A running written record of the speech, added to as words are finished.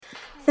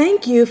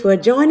Thank you for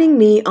joining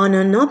me on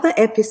another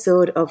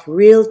episode of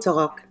Real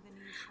Talk.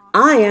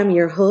 I am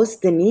your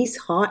host, Denise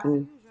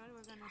Houghton.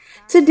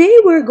 Today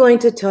we're going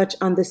to touch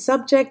on the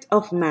subject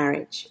of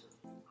marriage.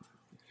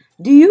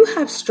 Do you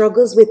have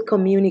struggles with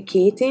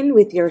communicating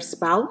with your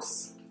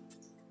spouse?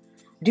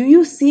 Do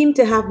you seem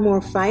to have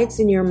more fights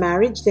in your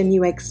marriage than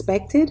you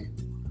expected?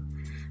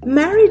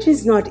 Marriage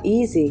is not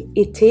easy,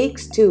 it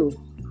takes two.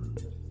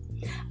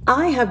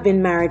 I have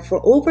been married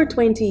for over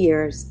 20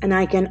 years and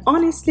I can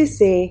honestly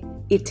say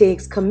it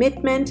takes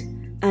commitment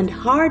and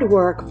hard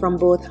work from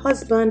both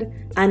husband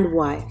and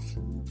wife.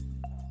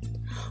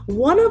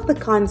 One of the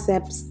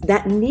concepts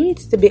that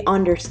needs to be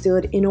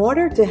understood in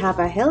order to have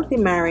a healthy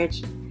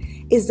marriage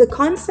is the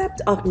concept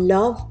of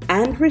love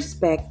and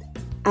respect,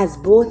 as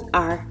both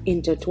are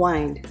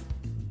intertwined.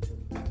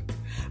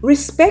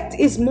 Respect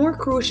is more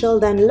crucial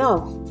than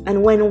love,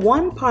 and when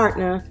one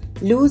partner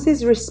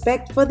loses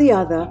respect for the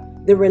other,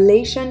 the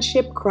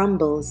relationship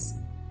crumbles.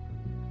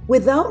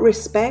 Without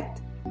respect,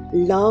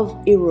 love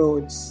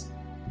erodes.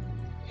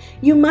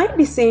 You might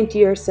be saying to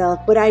yourself,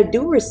 but I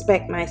do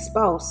respect my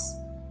spouse,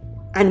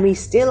 and we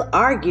still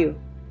argue.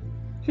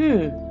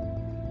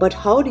 But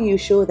how do you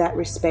show that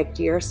respect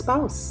to your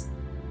spouse?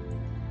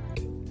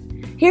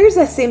 Here's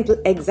a simple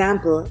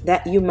example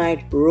that you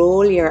might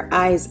roll your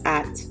eyes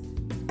at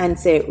and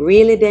say,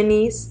 really,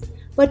 Denise?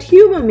 But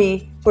humor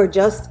me for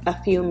just a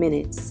few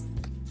minutes.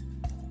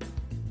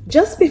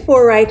 Just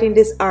before writing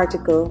this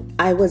article,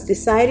 I was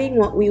deciding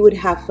what we would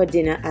have for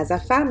dinner as a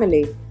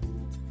family.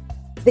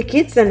 The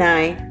kids and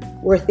I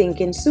were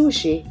thinking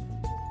sushi.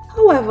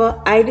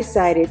 However, I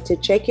decided to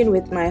check in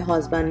with my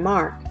husband,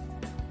 Mark.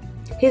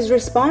 His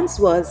response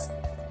was,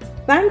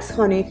 "Thanks,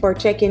 honey, for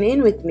checking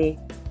in with me.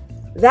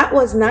 That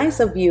was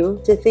nice of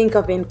you to think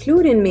of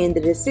including me in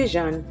the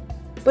decision,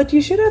 but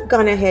you should have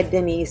gone ahead,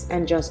 Denise,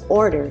 and just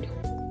ordered."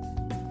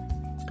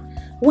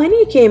 When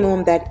he came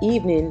home that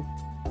evening,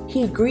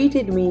 he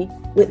greeted me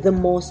with the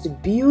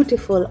most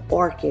beautiful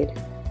orchid.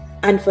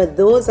 And for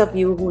those of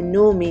you who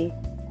know me,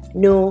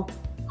 know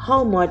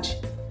how much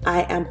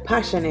I am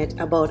passionate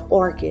about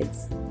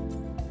orchids.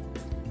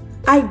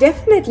 I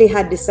definitely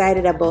had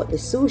decided about the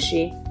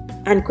sushi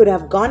and could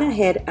have gone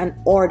ahead and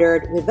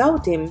ordered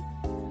without him,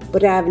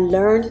 but I have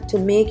learned to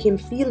make him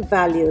feel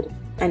valued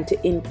and to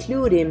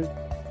include him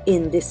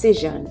in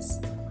decisions.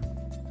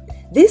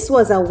 This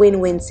was a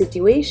win-win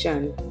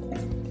situation.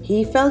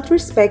 He felt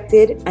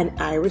respected and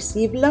I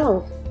received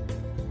love.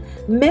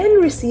 Men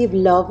receive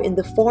love in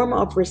the form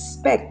of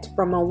respect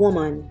from a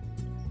woman.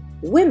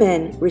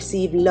 Women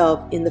receive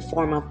love in the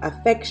form of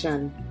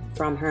affection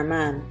from her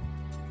man.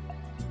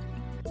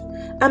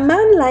 A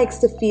man likes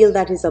to feel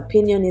that his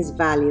opinion is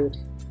valued.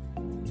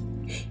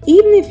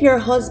 Even if your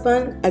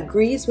husband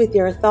agrees with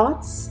your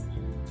thoughts,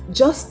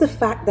 just the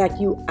fact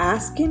that you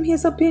ask him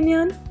his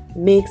opinion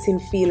makes him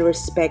feel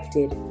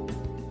respected.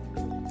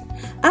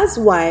 As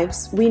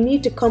wives, we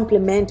need to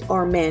compliment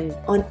our men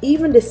on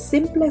even the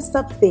simplest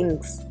of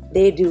things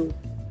they do,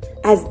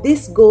 as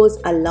this goes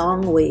a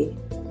long way.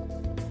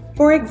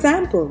 For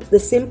example, the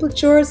simple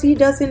chores he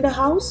does in the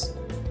house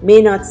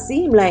may not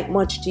seem like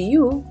much to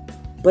you,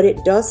 but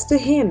it does to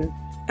him,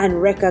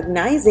 and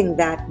recognizing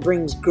that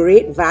brings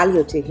great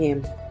value to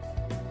him.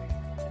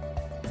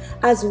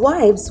 As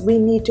wives, we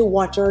need to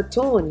watch our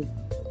tone.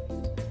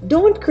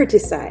 Don't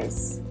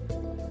criticize.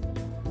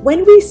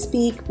 When we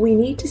speak, we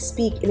need to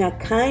speak in a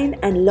kind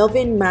and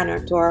loving manner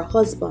to our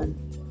husband.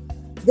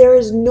 There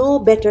is no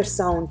better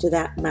sound to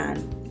that man.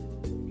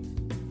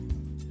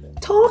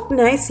 Talk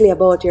nicely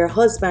about your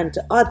husband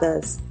to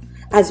others,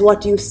 as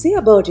what you say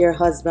about your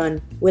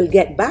husband will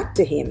get back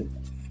to him.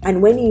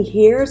 And when he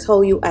hears how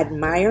you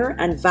admire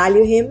and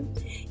value him,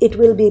 it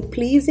will be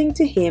pleasing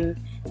to him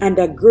and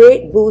a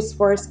great boost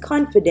for his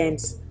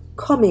confidence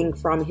coming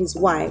from his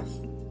wife.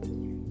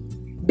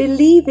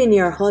 Believe in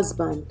your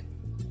husband.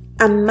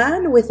 A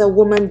man with a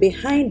woman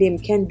behind him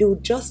can do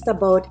just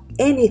about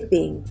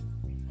anything.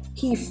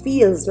 He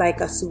feels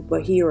like a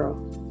superhero.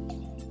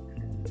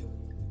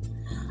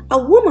 A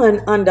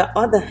woman, on the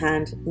other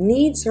hand,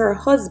 needs her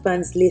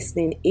husband's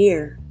listening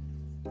ear.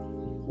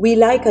 We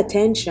like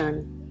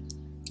attention.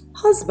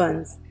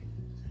 Husbands,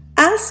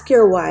 ask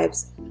your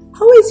wives,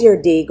 "How is your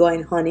day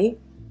going, honey?"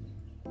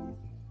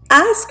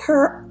 Ask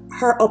her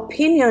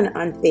opinion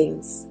on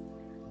things.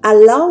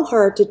 Allow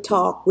her to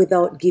talk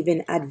without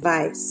giving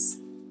advice.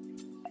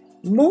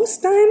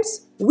 Most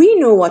times, we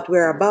know what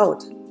we're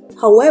about.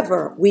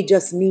 However, we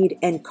just need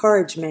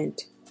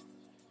encouragement.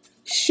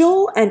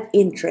 Show an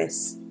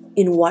interest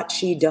in what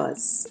she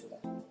does.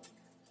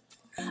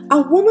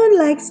 A woman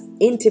likes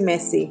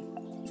intimacy,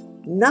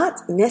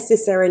 not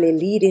necessarily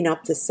leading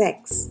up to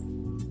sex.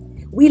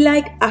 We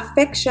like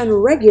affection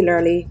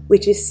regularly,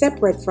 which is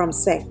separate from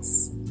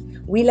sex.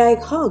 We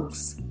like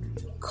hugs,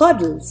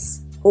 cuddles,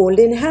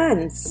 holding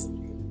hands.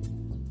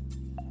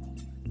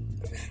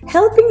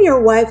 Helping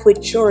your wife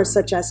with chores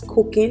such as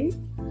cooking,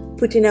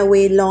 putting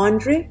away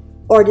laundry,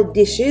 or the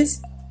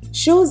dishes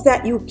shows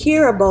that you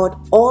care about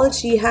all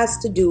she has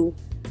to do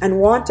and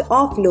want to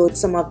offload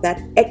some of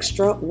that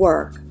extra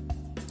work.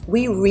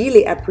 We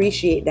really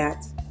appreciate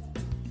that.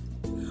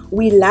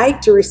 We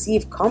like to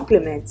receive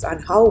compliments on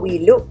how we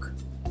look,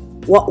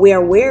 what we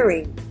are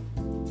wearing.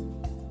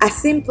 A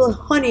simple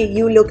 "honey,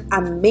 you look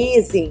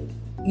amazing.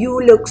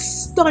 You look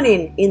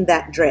stunning in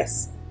that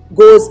dress"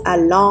 goes a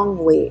long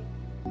way.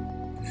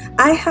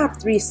 I have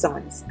 3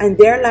 sons, and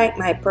they're like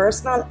my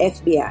personal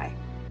FBI.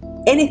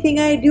 Anything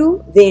I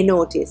do, they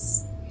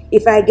notice.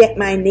 If I get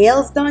my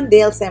nails done,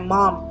 they'll say,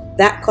 "Mom,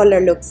 that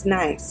color looks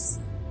nice."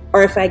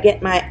 Or if I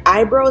get my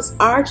eyebrows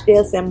arched,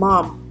 they'll say,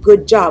 "Mom,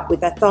 good job,"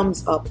 with a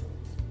thumbs up.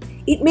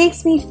 It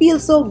makes me feel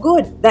so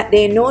good that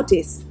they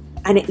notice,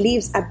 and it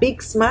leaves a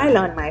big smile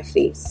on my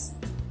face.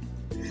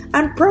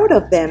 I'm proud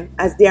of them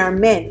as they are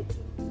men,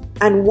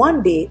 and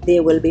one day they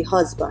will be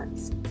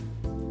husbands.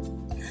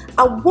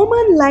 A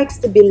woman likes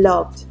to be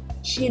loved.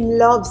 She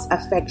loves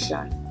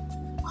affection.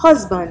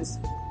 Husbands,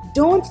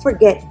 don't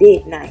forget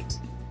date night.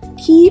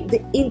 Keep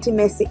the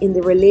intimacy in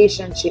the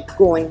relationship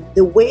going.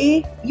 The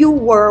way you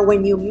were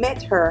when you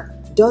met her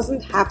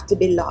doesn't have to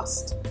be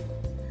lost.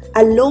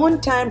 Alone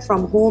time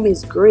from home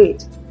is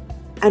great.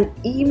 An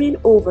evening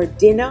over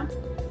dinner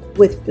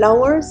with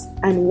flowers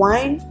and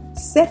wine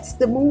sets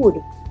the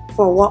mood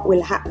for what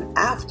will happen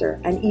after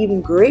an even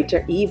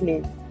greater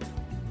evening.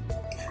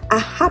 A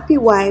happy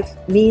wife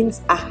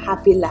means a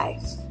happy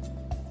life.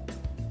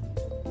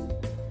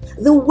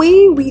 The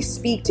way we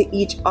speak to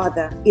each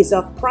other is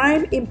of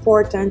prime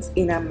importance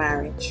in a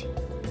marriage.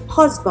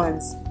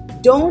 Husbands,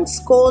 don't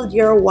scold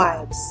your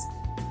wives.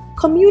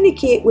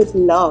 Communicate with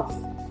love.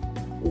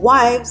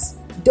 Wives,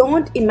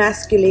 don't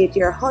emasculate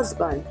your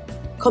husband.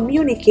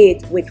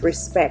 Communicate with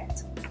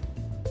respect.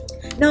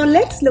 Now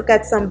let's look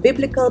at some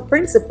biblical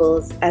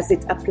principles as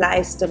it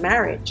applies to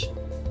marriage.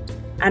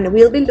 And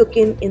we'll be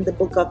looking in the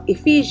book of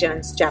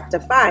Ephesians chapter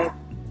 5,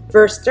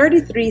 verse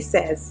 33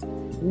 says,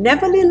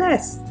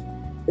 "Nevertheless,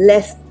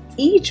 lest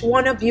each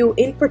one of you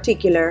in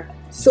particular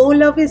so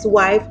love his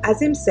wife as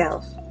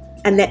himself,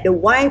 and let the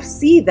wife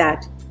see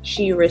that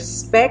she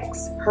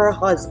respects her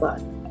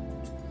husband."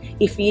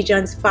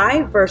 Ephesians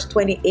 5 verse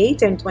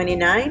 28 and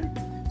 29,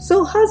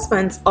 "So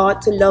husbands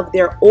ought to love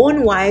their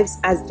own wives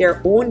as their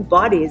own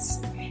bodies.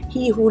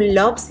 He who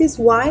loves his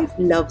wife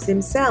loves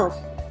himself.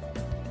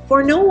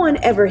 For no one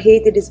ever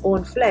hated his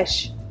own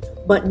flesh,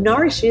 but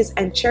nourishes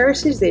and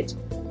cherishes it,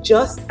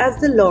 just as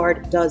the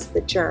Lord does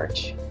the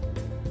church."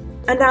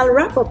 And I'll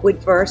wrap up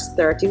with verse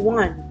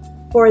 31.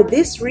 "For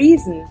this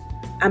reason,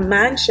 a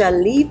man shall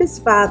leave his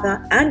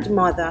father and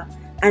mother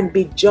and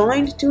be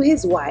joined to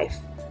his wife,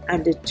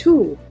 and the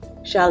two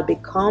shall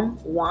become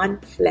one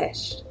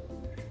flesh."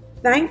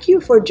 Thank you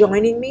for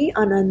joining me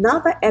on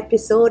another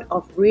episode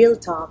of Real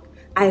Talk.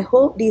 I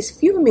hope these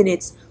few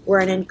minutes were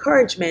an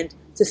encouragement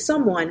to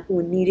someone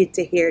who needed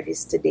to hear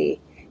this today.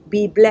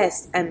 Be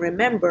blessed, and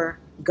remember,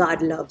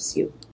 God loves you.